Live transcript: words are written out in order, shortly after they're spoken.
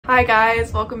Hi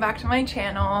guys, welcome back to my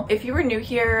channel. If you are new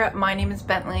here, my name is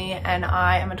Bentley and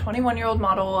I am a 21-year-old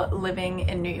model living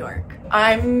in New York.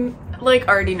 I'm like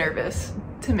already nervous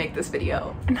to make this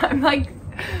video and I'm like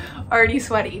already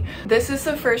sweaty. This is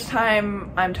the first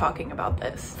time I'm talking about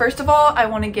this. First of all, I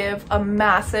want to give a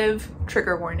massive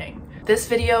trigger warning. This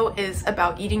video is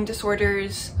about eating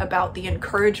disorders, about the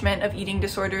encouragement of eating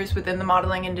disorders within the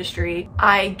modeling industry.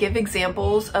 I give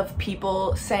examples of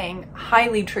people saying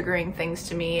highly triggering things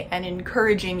to me and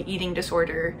encouraging eating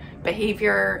disorder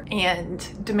behavior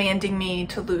and demanding me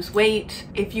to lose weight.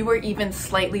 If you were even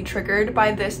slightly triggered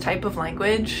by this type of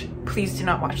language, please do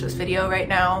not watch this video right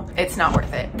now. It's not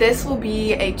worth it. This will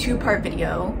be a two-part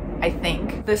video, I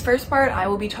think. This first part, I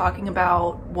will be talking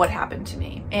about what happened to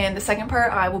me. And the second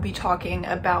part, I will be talking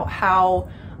about how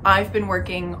I've been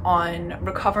working on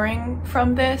recovering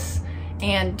from this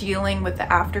and dealing with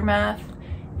the aftermath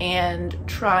and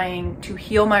trying to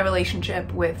heal my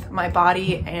relationship with my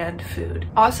body and food.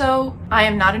 Also, I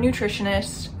am not a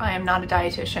nutritionist, I am not a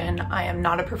dietitian, I am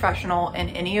not a professional in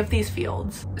any of these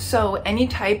fields. So any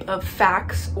type of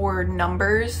facts or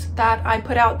numbers that I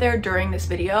put out there during this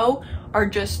video are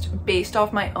just based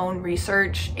off my own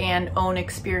research and own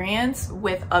experience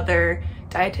with other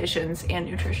dietitians and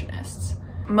nutritionists.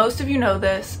 Most of you know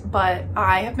this, but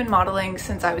I have been modeling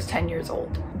since I was 10 years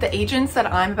old. The agents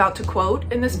that I'm about to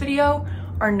quote in this video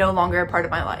are no longer a part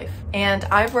of my life. And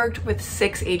I've worked with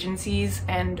 6 agencies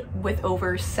and with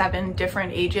over 7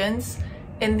 different agents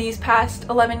in these past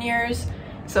 11 years.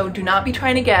 So do not be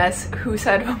trying to guess who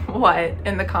said what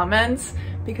in the comments,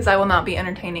 because I will not be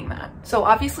entertaining that. So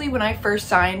obviously when I first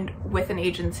signed with an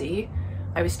agency,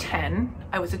 I was 10,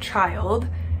 I was a child,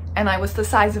 and I was the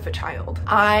size of a child.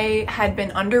 I had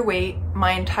been underweight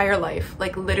my entire life,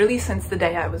 like literally since the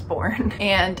day I was born.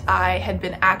 And I had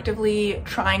been actively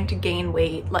trying to gain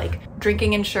weight, like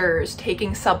drinking Ensures,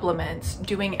 taking supplements,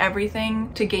 doing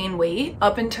everything to gain weight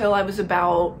up until I was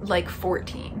about like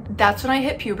 14. That's when I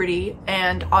hit puberty,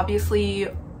 and obviously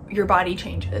your body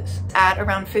changes. At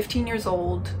around 15 years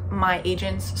old, my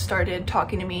agents started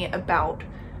talking to me about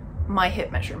my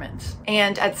hip measurements.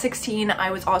 And at 16,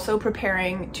 I was also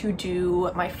preparing to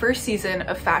do my first season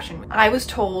of Fashion Week. I was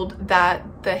told that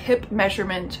the hip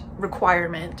measurement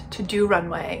requirement to do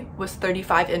runway was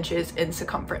 35 inches in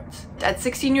circumference. At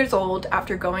 16 years old,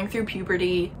 after going through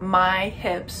puberty, my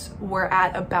hips were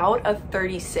at about a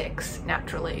 36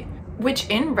 naturally, which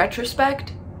in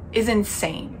retrospect is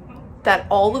insane that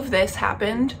all of this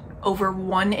happened over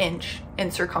 1 inch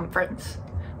in circumference.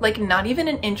 Like not even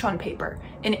an inch on paper,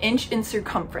 an inch in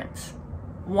circumference,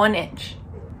 1 inch.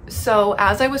 So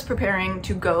as I was preparing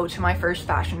to go to my first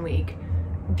Fashion Week,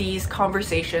 these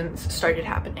conversations started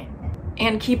happening.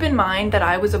 And keep in mind that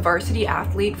I was a varsity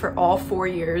athlete for all 4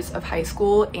 years of high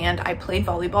school, and I played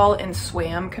volleyball and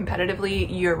swam competitively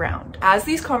year round. As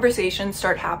these conversations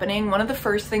start happening, one of the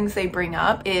first things they bring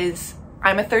up is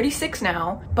I'm a 36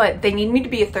 now, but they need me to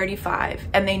be a 35,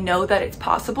 and they know that it's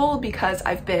possible because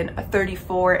I've been a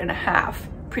 34 and a half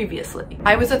previously.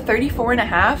 I was a 34 and a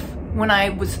half when I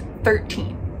was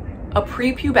 13, a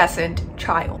prepubescent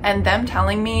child, and them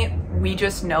telling me we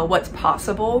just know what's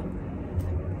possible.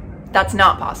 That's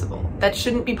not possible. That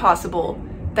shouldn't be possible.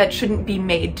 That shouldn't be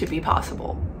made to be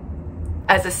possible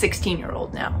as a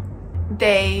 16-year-old now.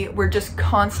 They were just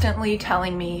constantly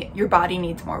telling me, your body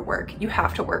needs more work. You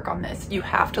have to work on this. You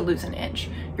have to lose an inch.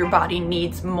 Your body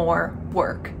needs more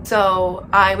work. So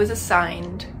I was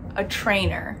assigned a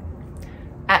trainer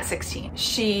at 16.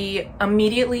 She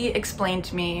immediately explained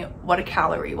to me what a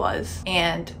calorie was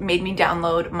and made me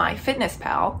download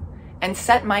MyFitnessPal and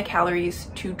set my calories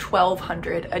to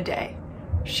 1,200 a day.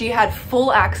 She had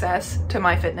full access to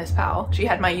MyFitnessPal. She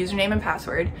had my username and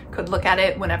password, could look at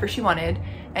it whenever she wanted,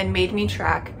 and made me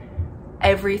track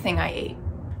everything I ate.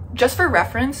 Just for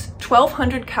reference,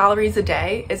 1,200 calories a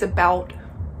day is about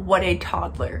what a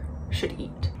toddler should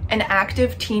eat. An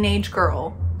active teenage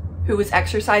girl who is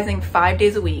exercising 5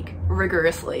 days a week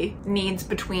rigorously needs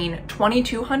between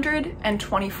 2,200 and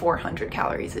 2,400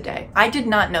 calories a day. I did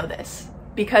not know this,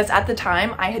 because at the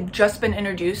time I had just been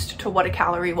introduced to what a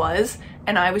calorie was,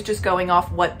 and I was just going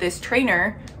off what this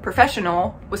trainer,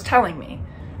 professional, was telling me.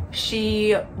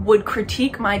 She would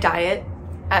critique my diet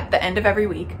at the end of every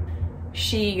week.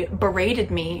 She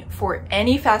berated me for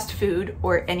any fast food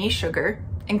or any sugar,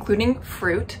 including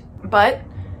fruit, but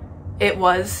it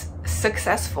was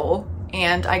successful,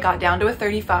 and I got down to a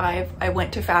 35. I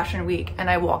went to Fashion Week and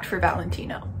I walked for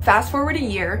Valentino. Fast forward a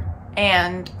year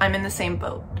and I'm in the same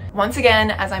boat. Once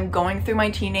again, as I'm going through my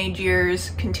teenage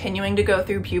years, continuing to go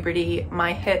through puberty,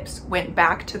 my hips went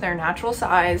back to their natural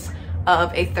size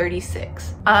of a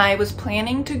 36. I was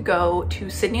planning to go to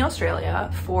Sydney,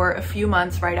 Australia for a few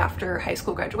months right after high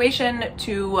school graduation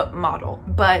to model,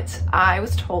 but I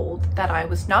was told that I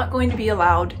was not going to be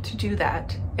allowed to do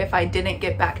that if I didn't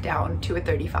get back down to a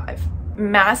 35.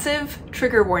 Massive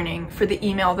trigger warning for the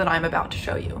email that I'm about to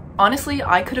show you. Honestly,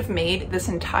 I could have made this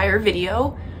entire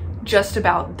video just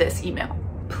about this email.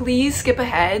 Please skip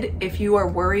ahead if you are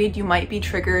worried you might be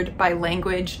triggered by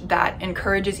language that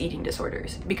encourages eating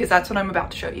disorders, because that's what I'm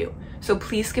about to show you. So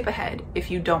please skip ahead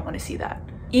if you don't want to see that.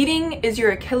 Eating is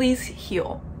your Achilles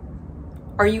heel.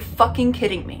 Are you fucking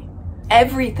kidding me?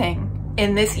 Everything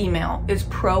in this email is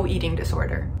pro eating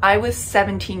disorder. I was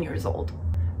 17 years old.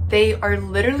 They are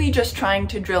literally just trying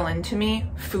to drill into me,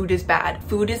 food is bad,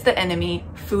 food is the enemy,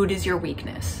 food is your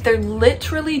weakness. They're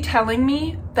literally telling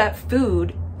me that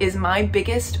food is my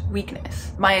biggest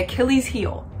weakness, my Achilles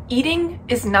heel. Eating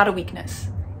is not a weakness.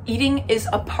 Eating is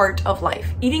a part of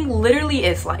life. Eating literally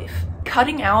is life.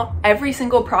 Cutting out every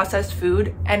single processed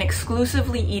food and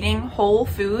exclusively eating whole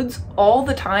foods all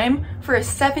the time for a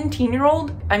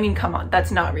 17-year-old, I mean, come on,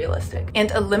 that's not realistic. And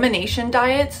elimination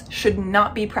diets should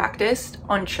not be practiced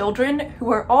on children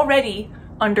who are already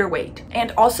underweight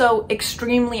and also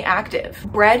extremely active.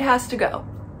 Bread has to go.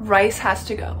 Rice has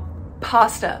to go.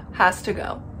 Pasta has to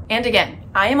go. And again,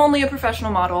 I am only a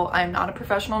professional model. I am not a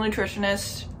professional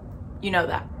nutritionist. You know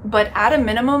that. But at a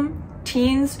minimum,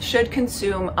 teens should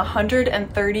consume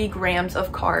 130 grams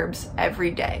of carbs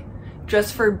every day,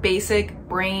 just for basic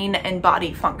brain and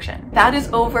body function. That is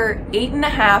over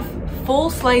 8.5 full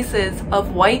slices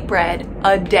of white bread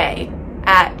a day,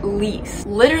 at least.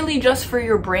 Literally just for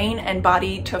your brain and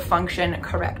body to function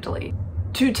correctly.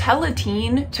 To tell a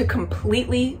teen to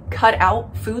completely cut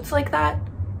out foods like that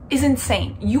is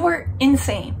insane. You are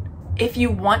insane. If you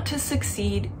want to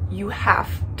succeed, you have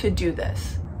to do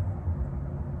this.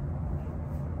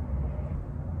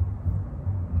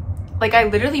 Like, I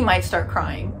literally might start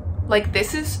crying. Like,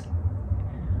 this is,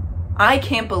 I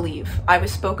can't believe I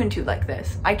was spoken to like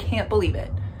this. I can't believe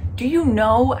it. Do you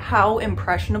know how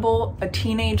impressionable a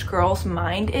teenage girl's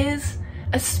mind is,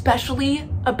 especially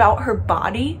about her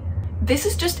body? This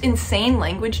is just insane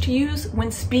language to use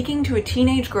when speaking to a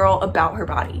teenage girl about her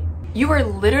body. You are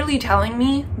literally telling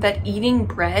me that eating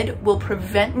bread will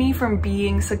prevent me from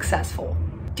being successful.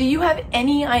 Do you have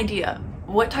any idea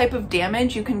what type of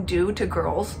damage you can do to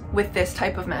girls with this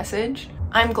type of message?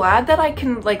 I'm glad that I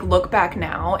can look back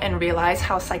now and realize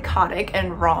how psychotic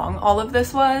and wrong all of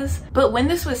this was, but when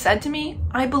this was said to me,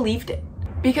 I believed it.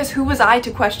 Because who was I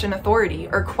to question authority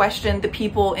or question the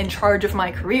people in charge of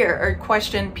my career or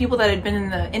question people that had been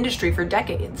in the industry for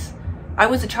decades? I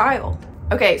was a child.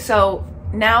 Okay, so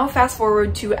now fast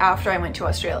forward to after I went to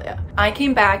Australia. I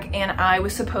came back and I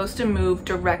was supposed to move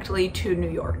directly to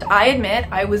New York. I admit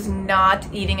I was not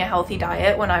eating a healthy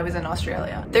diet when I was in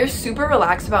Australia. They're super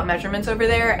relaxed about measurements over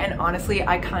there, and honestly,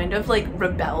 I kind of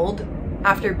rebelled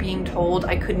after being told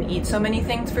I couldn't eat so many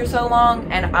things for so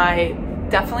long, and I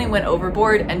definitely went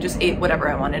overboard and just ate whatever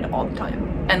I wanted all the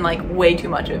time, and way too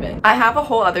much of it. I have a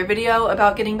whole other video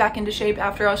about getting back into shape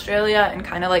after Australia and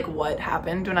kind of what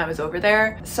happened when I was over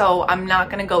there, so I'm not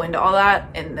gonna go into all that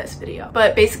in this video.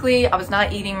 But basically, I was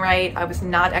not eating right, I was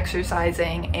not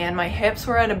exercising, and my hips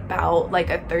were at about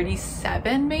a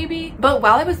 37 maybe. But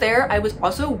while I was there, I was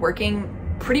also working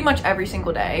pretty much every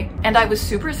single day, and I was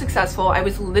super successful. I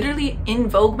was literally in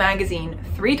Vogue magazine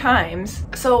 3 times,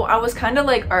 so I was kind of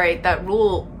all right, that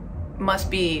rule must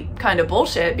be kind of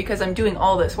bullshit because I'm doing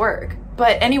all this work.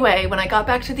 But anyway, when I got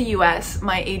back to the US,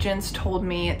 my agents told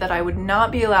me that I would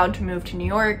not be allowed to move to New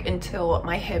York until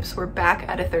my hips were back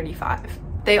at a 35.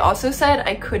 They also said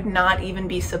I could not even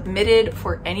be submitted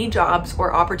for any jobs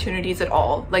or opportunities at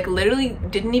all. Literally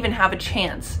didn't even have a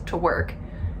chance to work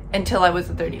until I was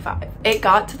at 35. It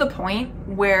got to the point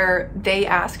where they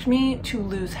asked me to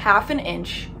lose half an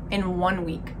inch in 1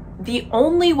 week. The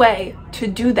only way to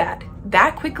do that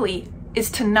quickly is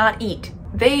to not eat.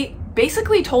 They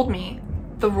basically told me,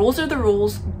 the rules are the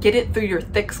rules, get it through your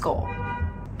thick skull.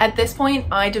 At this point,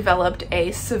 I developed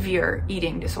a severe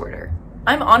eating disorder.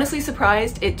 I'm honestly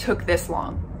surprised it took this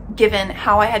long, given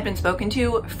how I had been spoken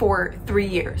to for 3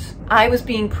 years. I was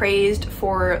being praised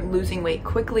for losing weight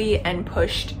quickly and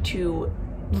pushed to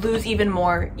lose even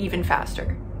more, even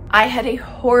faster. I had a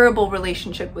horrible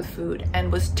relationship with food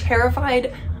and was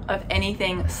terrified of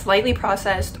anything slightly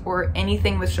processed or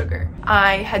anything with sugar.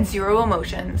 I had zero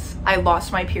emotions. I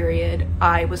lost my period.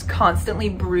 I was constantly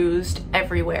bruised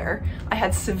everywhere. I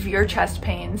had severe chest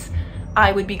pains.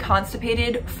 I would be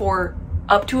constipated for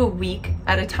up to a week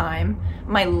at a time.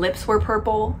 My lips were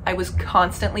purple. I was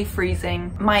constantly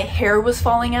freezing. My hair was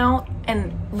falling out,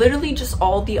 and literally just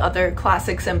all the other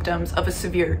classic symptoms of a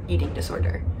severe eating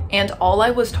disorder. And all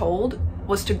I was told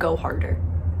was to go harder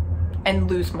and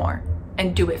lose more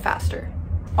and do it faster.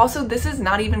 Also, this is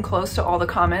not even close to all the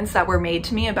comments that were made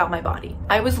to me about my body.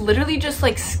 I was literally just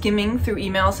like skimming through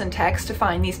emails and texts to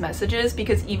find these messages,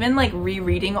 because even like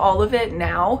rereading all of it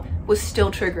now was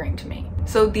still triggering to me.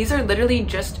 So these are literally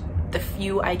just the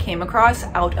few I came across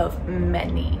out of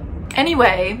many.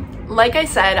 Anyway, like I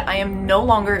said, I am no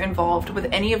longer involved with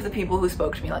any of the people who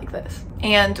spoke to me like this.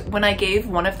 And when I gave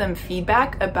one of them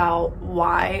feedback about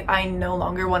why I no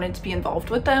longer wanted to be involved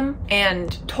with them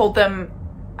and told them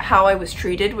how I was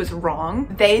treated was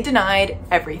wrong, they denied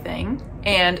everything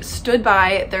and stood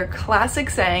by their classic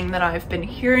saying that I've been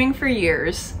hearing for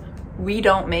years: we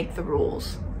don't make the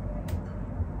rules.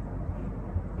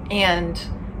 And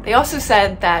they also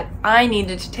said that I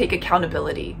needed to take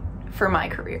accountability for my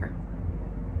career.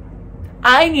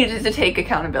 I needed to take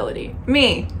accountability.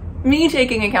 Me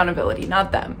taking accountability,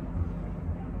 not them.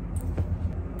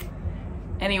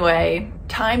 Anyway,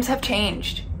 times have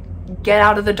changed. Get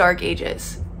out of the dark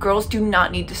ages. Girls do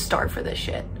not need to starve for this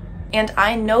shit. And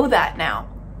I know that now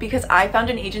because I found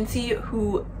an agency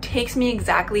who takes me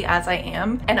exactly as I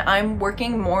am, and I'm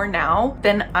working more now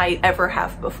than I ever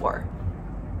have before.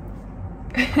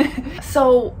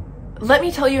 So let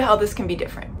me tell you how this can be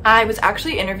different. I was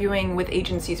actually interviewing with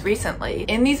agencies recently.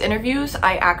 In these interviews,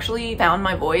 I actually found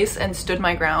my voice and stood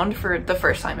my ground for the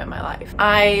first time in my life.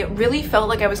 I really felt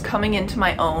like I was coming into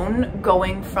my own,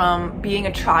 going from being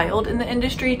a child in the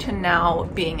industry to now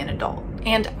being an adult.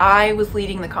 And I was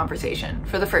leading the conversation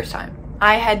for the first time.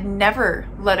 I had never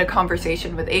led a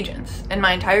conversation with agents in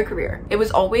my entire career. It was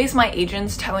always my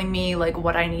agents telling me like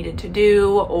what I needed to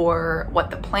do or what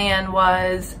the plan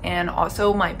was, and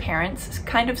also my parents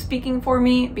kind of speaking for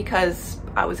me because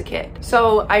I was a kid.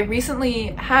 So I recently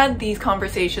had these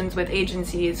conversations with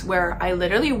agencies where I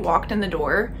literally walked in the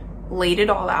door, laid it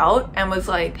all out, and was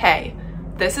like, hey,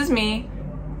 this is me,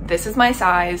 this is my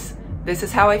size, this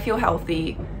is how I feel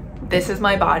healthy, this is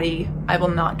my body, I will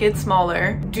not get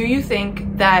smaller. Do you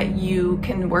think that you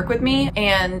can work with me,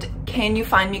 and can you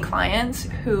find me clients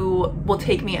who will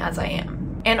take me as I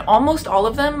am? And almost all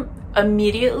of them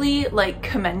immediately like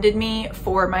commended me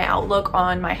for my outlook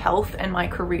on my health and my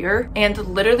career, and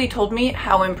literally told me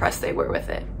how impressed they were with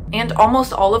it. And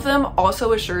almost all of them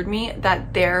also assured me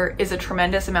that there is a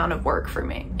tremendous amount of work for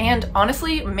me. And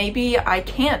honestly, maybe I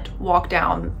can't walk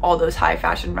down all those high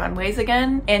fashion runways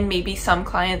again, and maybe some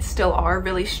clients still are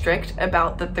really strict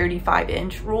about the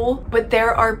 35-inch rule, but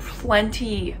there are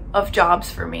plenty of jobs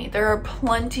for me. There are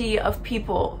plenty of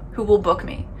people who will book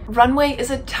me. Runway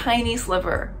is a tiny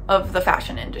sliver of the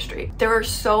fashion industry. There are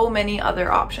so many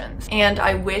other options, and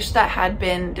I wish that had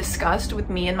been discussed with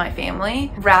me and my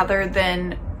family rather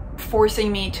than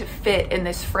forcing me to fit in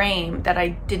this frame that I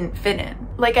didn't fit in.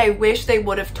 Like, I wish they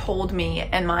would have told me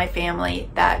and my family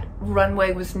that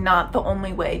runway was not the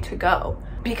only way to go,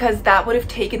 because that would have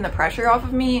taken the pressure off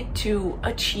of me to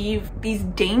achieve these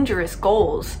dangerous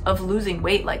goals of losing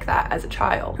weight like that as a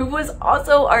child, who was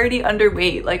also already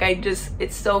underweight. Like,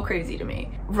 it's so crazy to me.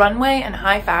 Runway and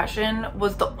high fashion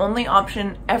was the only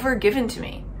option ever given to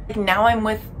me. Like, now I'm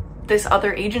with this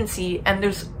other agency and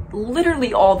there's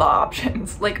literally all the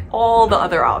options, like all the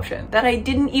other options that I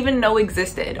didn't even know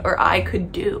existed or I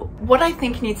could do. What I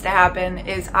think needs to happen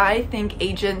is I think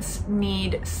agents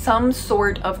need some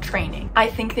sort of training. I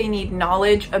think they need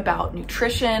knowledge about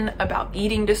nutrition, about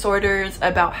eating disorders,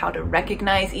 about how to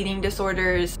recognize eating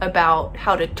disorders, about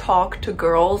how to talk to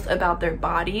girls about their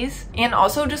bodies, and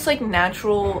also just like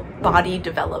natural body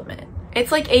development. It's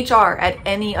like HR at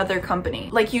any other company.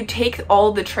 Like, you take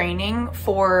all the training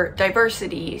for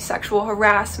diversity, sexual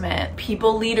harassment,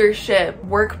 people leadership,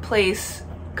 workplace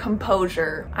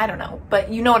composure, I don't know,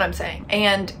 but you know what I'm saying.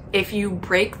 And if you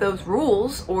break those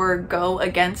rules or go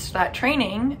against that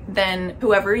training, then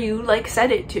whoever you like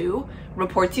said it to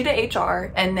reports you to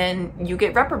HR, and then you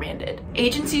get reprimanded.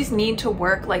 Agencies need to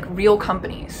work like real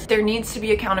companies. There needs to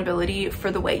be accountability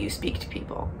for the way you speak to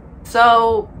people.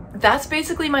 So that's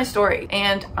basically my story,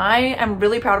 and I am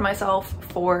really proud of myself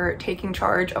for taking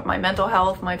charge of my mental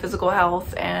health, my physical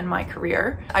health, and my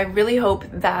career. I really hope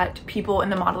that people in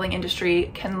the modeling industry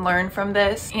can learn from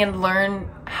this and learn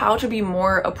how to be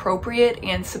more appropriate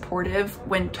and supportive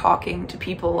when talking to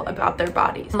people about their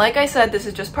bodies. Like I said, this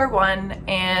is just part one,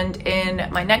 and in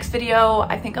my next video,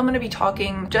 I think I'm gonna be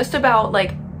talking just about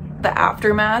like the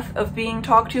aftermath of being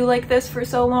talked to like this for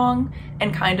so long,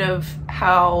 and kind of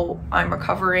how I'm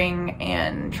recovering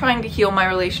and trying to heal my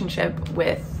relationship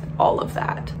with all of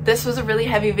that. This was a really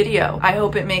heavy video. I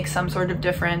hope it makes some sort of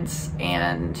difference,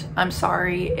 and I'm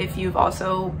sorry if you've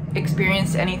also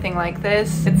experienced anything like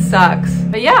this. It sucks.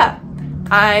 But yeah,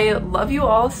 I love you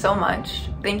all so much.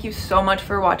 Thank you so much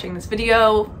for watching this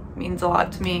video. It means a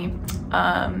lot to me.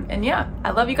 And yeah,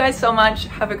 I love you guys so much.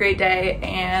 Have a great day,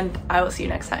 and I will see you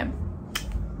next time.